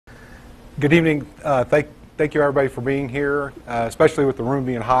Good evening. Thank you everybody for being here, especially with the room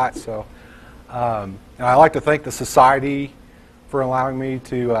being hot. So, and I'd like to thank the Society for allowing me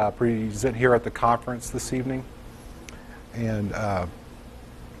to present here at the conference this evening. And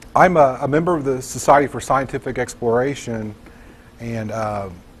I'm a member of the Society for Scientific Exploration, and I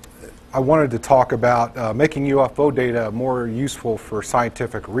wanted to talk about making UFO data more useful for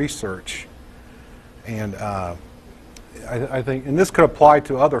scientific research. And I think, and this could apply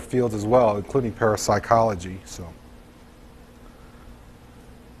to other fields as well, including parapsychology. So,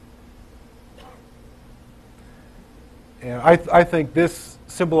 and I think this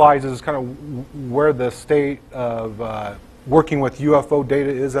symbolizes kind of where the state of working with UFO data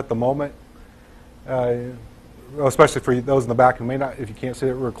is at the moment. Especially for those in the back who may not, if you can't see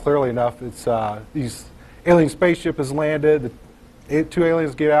it real clearly enough, it's these alien spaceship has landed. Two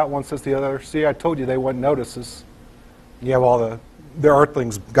aliens get out. One says to the other, "See, I told you they wouldn't notice us." You have all their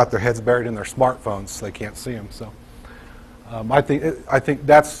Earthlings got their heads buried in their smartphones, so they can't see them. So I think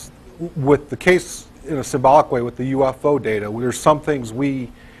that's with the case in a symbolic way with the UFO data. There's some things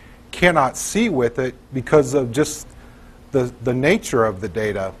we cannot see with it because of just the nature of the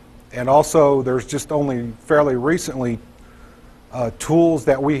data. And also, there's just only fairly recently tools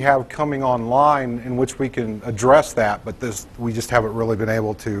that we have coming online in which we can address that, but we just haven't really been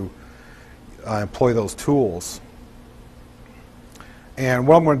able to employ those tools. And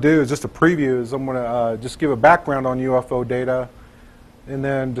what I'm going to do is just a preview. Is I'm going to just give a background on UFO data, and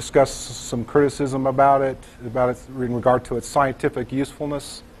then discuss some criticism about it in regard to its scientific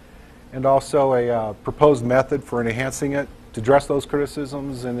usefulness, and also a proposed method for enhancing it to address those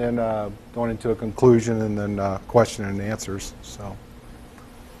criticisms, and then going into a conclusion, and then question and answers. So,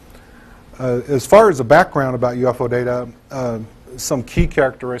 as far as the background about UFO data, some key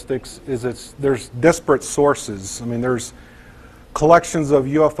characteristics is there's disparate sources. I mean, there's collections of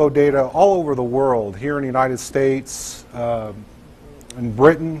UFO data all over the world. Here in the United States, in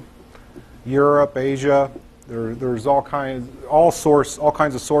Britain, Europe, Asia. There's all kinds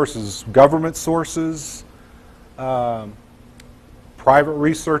of sources. Government sources. Private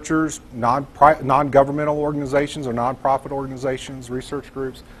researchers, non-governmental organizations or non-profit organizations, research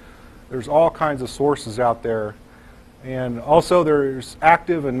groups. There's all kinds of sources out there. And also there's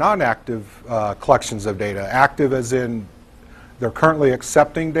active and non-active collections of data. Active as in they're currently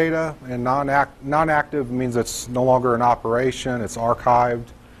accepting data, and non-active means it's no longer in operation, it's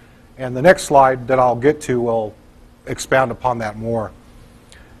archived. And the next slide that I'll get to will expound upon that more.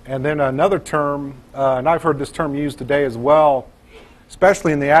 And then another term, and I've heard this term used today as well,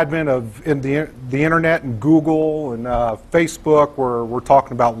 especially in the advent of the internet and Google and Facebook, where we're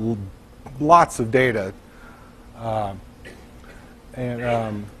talking about lots of data. When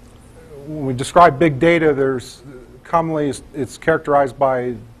we describe big data, there's commonly it's characterized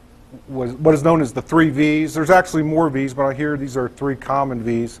by what is known as the 3 V's. There's actually more V's, but here these are 3 common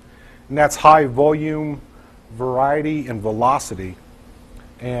V's, and that's high volume, variety, and velocity.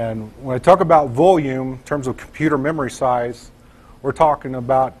 And when I talk about volume in terms of computer memory size, we're talking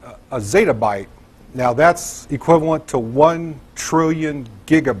about a zettabyte. Now that's equivalent to 1 trillion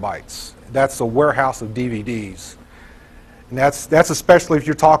gigabytes. That's a warehouse of DVDs. And that's especially if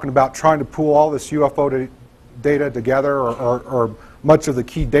you're talking about trying to pool all this UFO data together, or much of the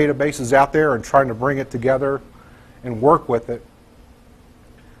key databases out there, and trying to bring it together and work with it.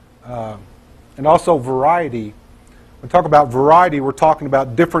 And also variety. When we talk about variety, we're talking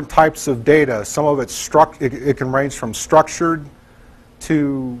about different types of data. Some of it can range from structured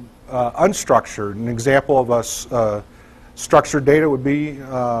to unstructured. An example of a structured data would be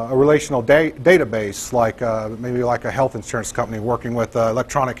a relational database, like maybe like a health insurance company working with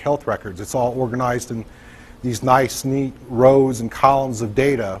electronic health records. It's all organized in these nice, neat rows and columns of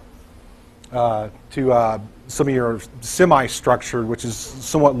data. To some of your semi-structured, which is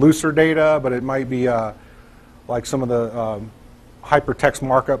somewhat looser data, but it might be like some of the hypertext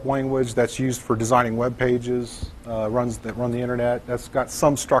markup language that's used for designing web pages, that run the internet. That's got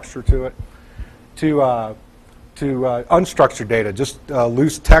some structure to it. To unstructured data, just a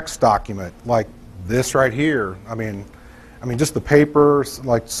loose text document like this right here. I mean, just the papers,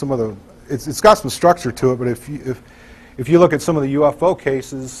 like some of the. It's got some structure to it, but if you look at some of the UFO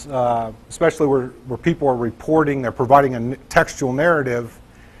cases, especially where people are reporting, they're providing a textual narrative.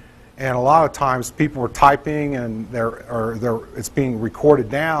 And a lot of times people are typing, and it's being recorded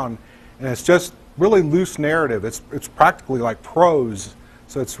down, and it's just really loose narrative. It's practically like prose,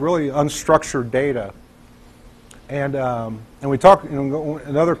 so it's really unstructured data. And we talk.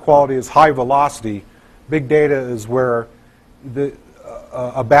 Another quality is high velocity. Big data is where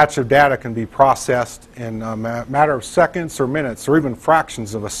a batch of data can be processed in a matter of seconds or minutes or even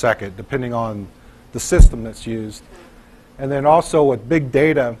fractions of a second, depending on the system that's used. And then also with big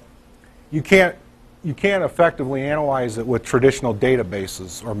data, you can't effectively analyze it with traditional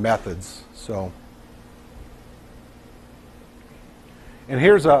databases or methods. So, and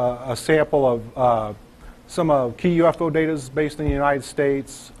here's a sample of some key UFO data based in the United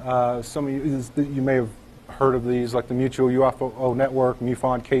States. Some of you may have heard of these, like the Mutual UFO Network,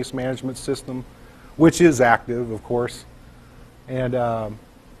 MUFON Case Management System, which is active, of course. And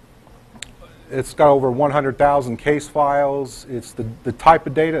it's got over 100,000 case files. It's the type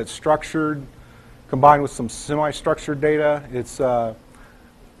of data, it's structured, combined with some semi-structured data. It's,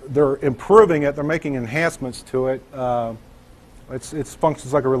 they're improving it, they're making enhancements to it. It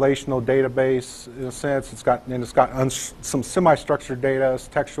functions like a relational database in a sense. It's got some semi-structured data,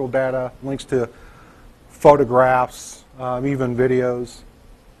 textual data, links to photographs, even videos.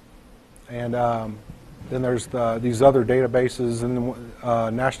 And then there's these other databases, and the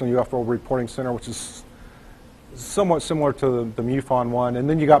National UFO Reporting Center, which is somewhat similar to the MUFON one. And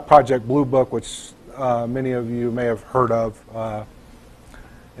then you got Project Blue Book, which many of you may have heard of.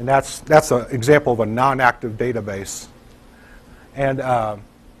 And that's an example of a non-active database. And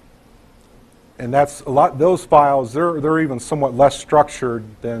that's a lot. Those files, they're even somewhat less structured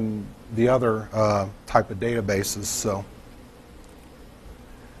than the other type of databases. So,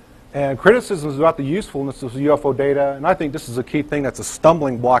 and criticisms about the usefulness of UFO data, and I think this is a key thing that's a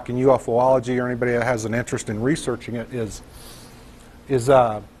stumbling block in UFOlogy, or anybody that has an interest in researching it, is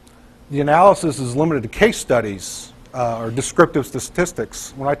the analysis is limited to case studies or descriptive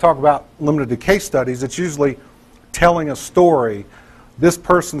statistics. When I talk about limited to case studies, it's usually telling a story. This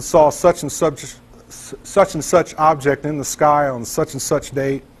person saw such and such object in the sky on such and such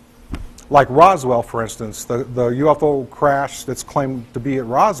date. Like Roswell, for instance, the UFO crash that's claimed to be at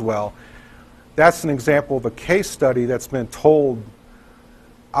Roswell, that's an example of a case study that's been told.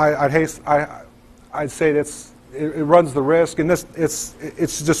 I'd say it runs the risk, and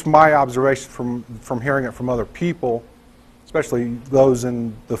it's just my observation from hearing it from other people, especially those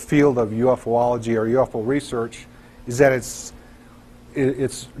in the field of UFOlogy or UFO research, is that it's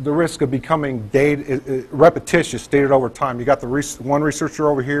the risk of becoming repetitious, dated over time. You got one researcher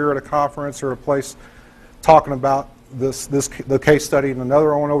over here at a conference or a place talking about the case study, and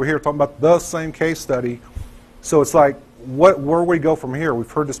another one over here talking about the same case study. So it's like, where we go from here? We've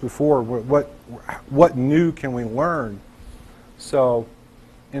heard this before. What new can we learn? So,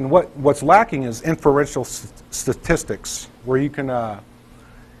 and what's lacking is inferential statistics, where you can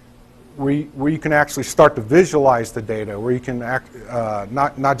where you can actually start to visualize the data, where you can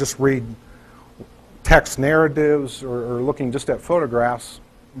not just read text narratives or looking just at photographs,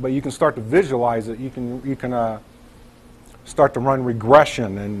 but you can start to visualize it. You can start to run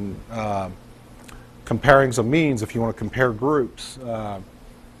regression and comparings of means if you want to compare groups.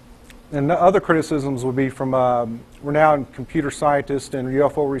 And the other criticisms would be from renowned computer scientist and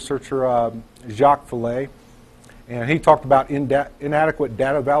UFO researcher Jacques Vallee. And he talked about inadequate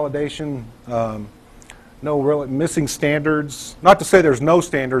data validation, no real missing standards. Not to say there's no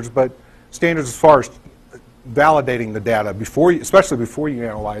standards, but standards as far as validating the data, especially before you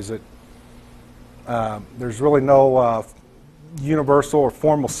analyze it. There's really no universal or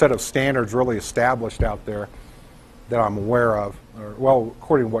formal set of standards really established out there that I'm aware of, or, well,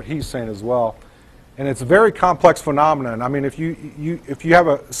 according to what he's saying as well. And it's a very complex phenomenon. I mean, if you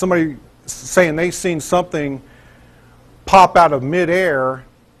have somebody saying they've seen something pop out of midair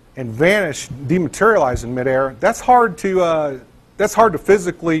and vanish, dematerialize in midair, that's hard to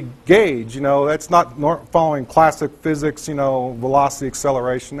physically gauge. You know, that's not following classic physics. You know, velocity,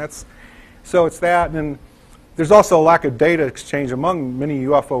 acceleration. So it's that, and there's also a lack of data exchange among many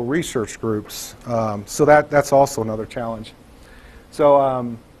UFO research groups. So that's also another challenge.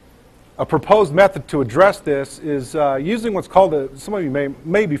 So a proposed method to address this is using what's called some of you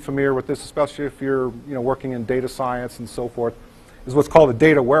may be familiar with this, especially if you're working in data science and so forth, is what's called a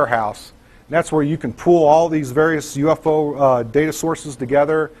data warehouse. And that's where you can pool all these various UFO data sources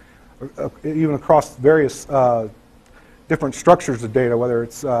together, even across various different structures of data, whether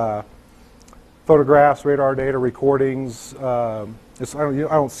it's photographs, radar data, recordings. I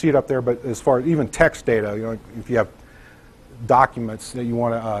don't see it up there, but as far as even text data, if you have documents that you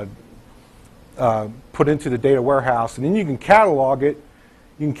want to put into the data warehouse, and then you can catalog it.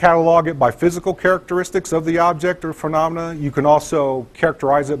 You can catalog it by physical characteristics of the object or phenomena. You can also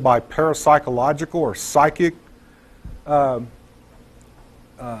characterize it by parapsychological or psychic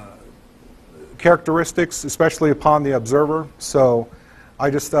characteristics, especially upon the observer. So I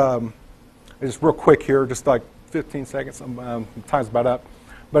just real quick here, just like 15 seconds. Time's about up.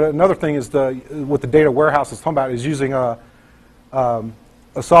 But another thing is what the data warehouse is talking about is using a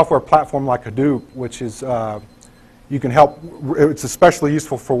software platform like Hadoop, which is you can help. It's especially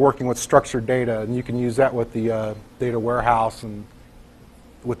useful for working with structured data, and you can use that with the data warehouse and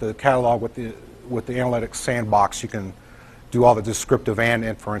with the catalog with the analytics sandbox. You can do all the descriptive and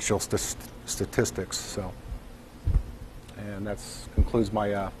inferential statistics. So, and that concludes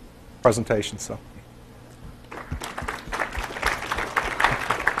my presentation. So.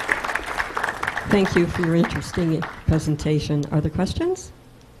 Thank you for your interesting presentation. Are there questions?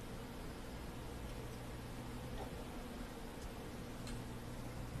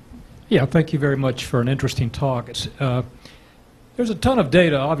 Yeah, thank you very much for an interesting talk. There's a ton of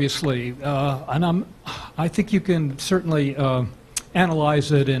data, obviously, and I think you can certainly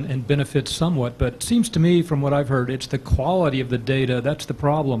analyze it and benefit somewhat, but it seems to me, from what I've heard, it's the quality of the data that's the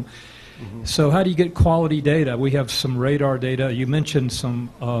problem. Mm-hmm. So how do you get quality data? We have some radar data. You mentioned some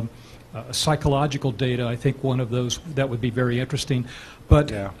psychological data. I think one of those, that would be very interesting. But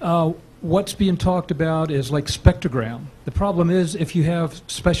yeah. What's being talked about is like spectrogram. The problem is, if you have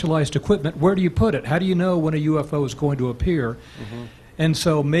specialized equipment, where do you put it? How do you know when a UFO is going to appear? Mm-hmm. And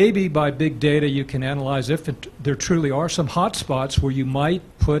so maybe by big data you can analyze if there truly are some hot spots where you might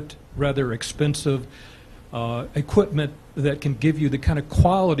put rather expensive equipment that can give you the kind of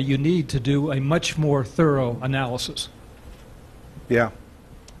quality you need to do a much more thorough analysis. Yeah.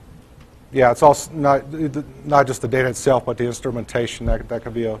 Yeah, it's also not just the data itself, but the instrumentation. That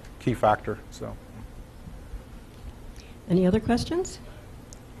could be a key factor. So. Any other questions?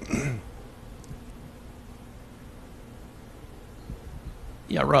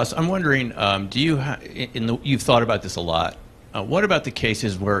 Yeah, Russ, I'm wondering, do you you've thought about this a lot. What about the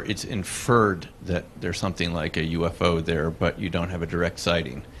cases where it's inferred that there's something like a UFO there, but you don't have a direct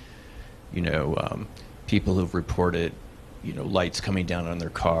sighting? You know, people who've reported, you know, lights coming down on their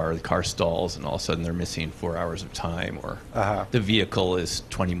car, the car stalls, and all of a sudden they're missing 4 hours of time, or the vehicle is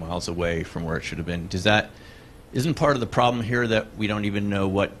 20 miles away from where it should have been. Isn't part of the problem here that we don't even know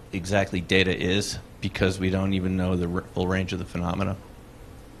what exactly data is because we don't even know the full range of the phenomena?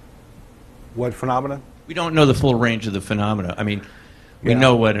 What phenomena? We don't know the full range of the phenomena. I mean, we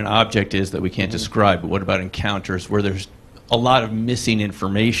know what an object is that we can't describe, but what about encounters where there's a lot of missing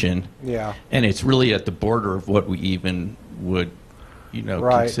information, and it's really at the border of what we even would, you know,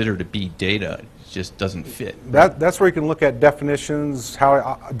 consider to be data. It just doesn't fit. That's where you can look at definitions,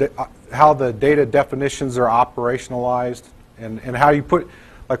 how the data definitions are operationalized, and how you put,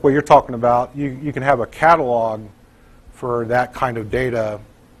 like what you're talking about, you can have a catalog for that kind of data.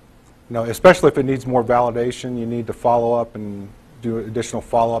 You know, especially if it needs more validation, you need to follow up and do additional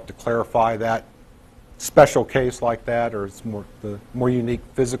follow-up to clarify that special case like that, or it's the more unique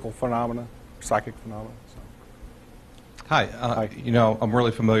physical phenomena, psychic phenomena. So. Hi. You know, I'm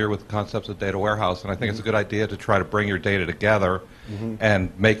really familiar with the concepts of data warehouse, and I think it's a good idea to try to bring your data together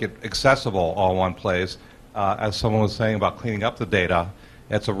and make it accessible all in one place. As someone was saying about cleaning up the data,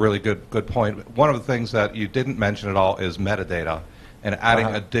 that's a really good point. One of the things that you didn't mention at all is metadata, and adding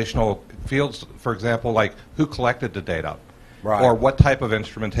additional fields, for example, like who collected the data. Right. Or what type of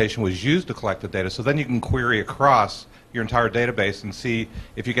instrumentation was used to collect the data. So then you can query across your entire database and see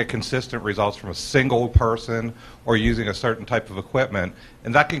if you get consistent results from a single person or using a certain type of equipment.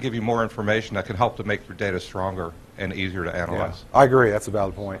 And that can give you more information that can help to make your data stronger and easier to analyze. Yeah, I agree. That's a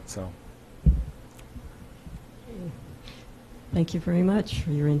valid point. So. Thank you very much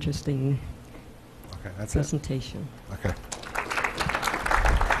for your interesting presentation. Okay.